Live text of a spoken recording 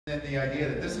then the idea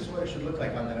that this is what it should look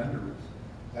like on that under roof.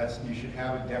 You should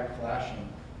have a deck flashing,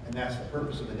 and that's the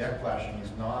purpose of the deck flashing,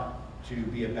 is not to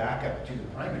be a backup to the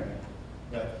primary,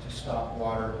 but to stop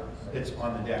water that's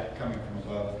on the deck coming from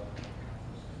above.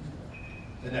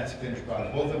 And that's a finished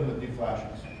product, both of them with new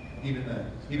flashings, even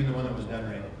the one that was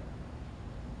done right.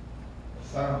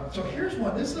 So here's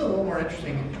one. This is a little more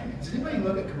interesting. Does anybody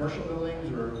look at commercial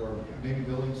buildings or maybe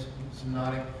buildings? Some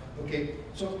nodding. Okay,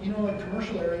 so you know, in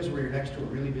commercial areas where you're next to a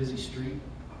really busy street,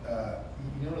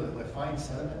 you know the fine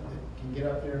sediment that can get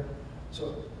up there.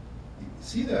 So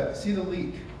see the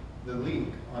leak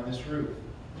on this roof.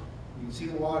 You can see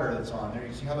the water that's on there.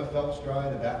 You see how the felt's dry,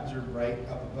 the battens are bright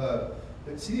up above.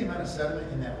 But see the amount of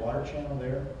sediment in that water channel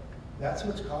there? That's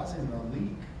what's causing the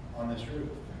leak on this roof.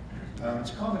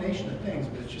 It's a combination of things,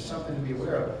 but it's just something to be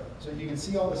aware of. So you can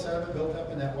see all the sediment built up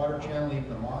in that water channel, even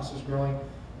the moss is growing.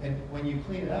 And when you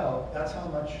clean it out, that's how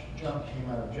much junk came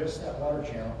out of just that water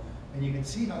channel. And you can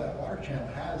see how that water channel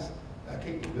has a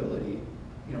capability,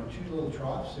 you know, 2 little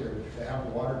troughs there to have the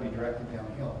water be directed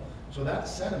downhill. So that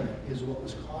sediment is what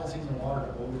was causing the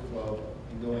water to overflow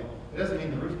and go in. It doesn't mean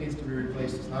the roof needs to be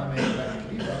replaced. It's not a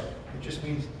manufactured defect. It just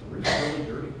means the roof is really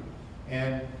dirty.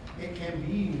 And it can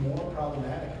be more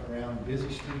problematic around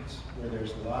busy streets where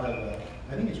there's a lot of,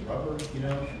 I think it's rubber, you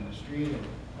know, from the street. And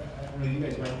I don't know, you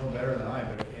guys might know better than I,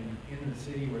 but in the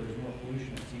city where there's more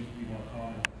pollution, it seems to be more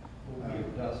common.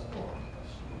 Dust storms.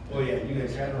 Oh yeah, you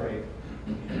guys generate a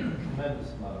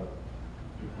tremendous amount of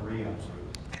debris on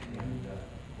roofs. And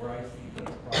where I see the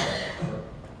problem are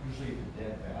usually the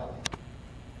dead valley,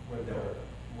 where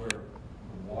the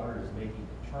water is making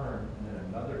a turn and then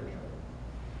another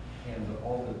turn, and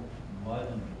all the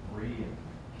mud and debris and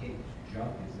caked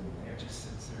junk is in there. It just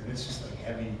sits there. It's just like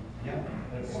heavy. Yeah,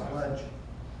 and it's sludge.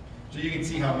 So you can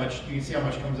see how much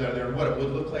comes out of there and what it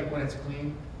would look like when it's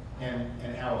clean,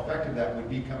 and how effective that would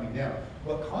be coming down.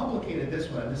 What complicated this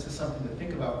one, and this is something to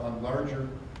think about on larger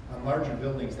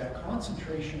buildings, that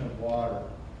concentration of water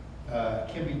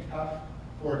can be tough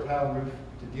for a tile roof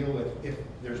to deal with if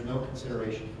there's no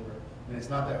consideration for it. And it's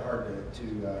not that hard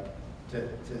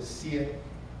to see it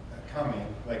coming,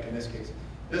 like in this case.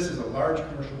 This is a large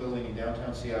commercial building in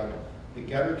downtown Seattle. The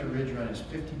gutter to ridge run is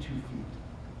 52 feet.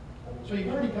 So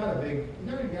you've already got a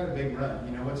big run.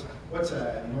 You know, what's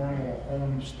a normal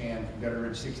home stand from gutter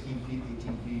ridge? 16 feet,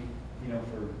 18 feet, you know,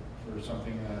 for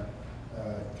something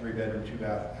 3-bedroom,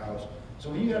 2-bath house. So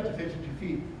when you get up to 52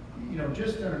 feet, you know,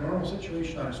 just in a normal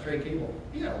situation on a straight cable,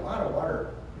 you got a lot of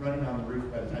water running on the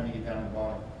roof by the time you get down to the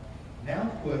bottom. Now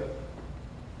put, do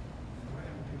I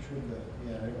have a picture of the,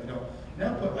 yeah, I don't.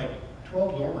 Now put like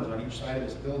 12 dormers on each side of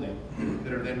this building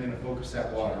that are then going to focus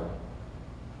that water.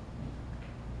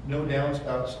 No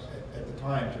downspouts at the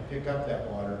time to pick up that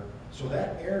water. So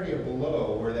that area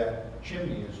below where that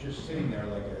chimney is just sitting there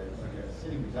like a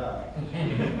sitting duck,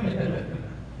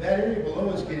 that area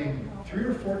below is getting 3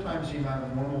 or 4 times the amount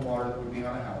of normal water that would be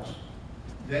on a house.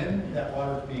 Then that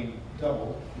water is being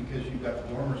doubled because you've got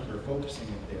the dormers that are focusing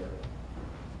it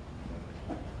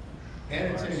there.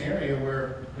 And it's in an area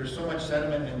where there's so much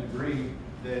sediment and debris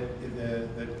that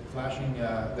the flashing,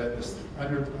 that the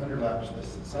underlaps, the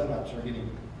sidelaps are getting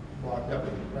blocked up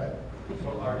with red.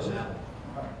 So large now.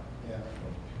 Yeah.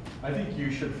 I think you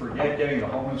should forget getting the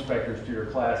home inspectors to your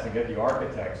class and get the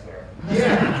architects there.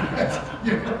 Yeah,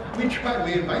 you know, we try.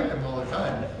 We invite them all the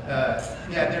time.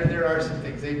 Yeah, there are some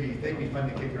things. They'd be fun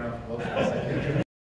to kick around for both of us. I think.